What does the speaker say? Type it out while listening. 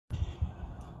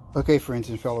Okay, friends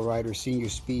and fellow riders, Senior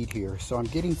Speed here. So I'm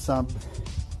getting some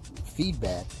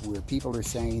feedback where people are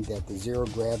saying that the Zero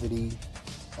Gravity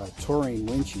Touring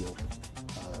Windshield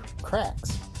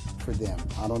cracks for them.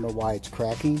 I don't know why it's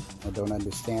cracking. I don't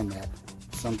understand that.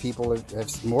 Some people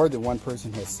have, more than one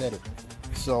person has said it.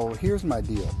 So here's my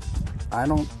deal.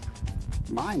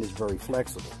 Mine is very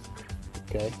flexible,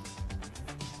 okay?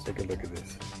 Take a look at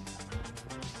this.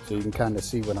 So you can kind of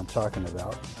see what I'm talking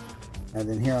about. And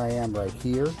then here I am right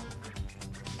here.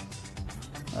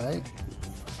 All right.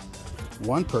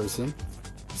 One person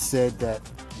said that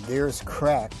theirs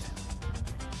cracked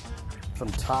from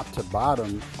top to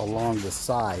bottom along the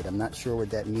side. I'm not sure what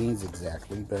that means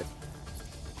exactly, but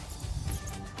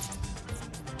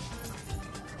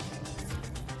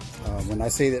when I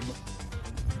say that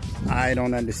I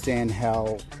don't understand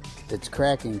how it's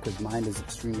cracking because mine is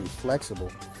extremely flexible,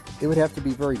 it would have to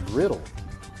be very brittle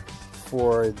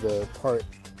for the part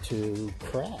to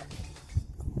crack,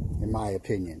 in my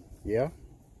opinion. Yeah,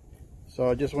 so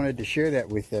I just wanted to share that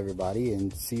with everybody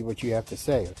and see what you have to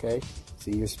say. Okay,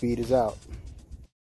 Senior Speed is out.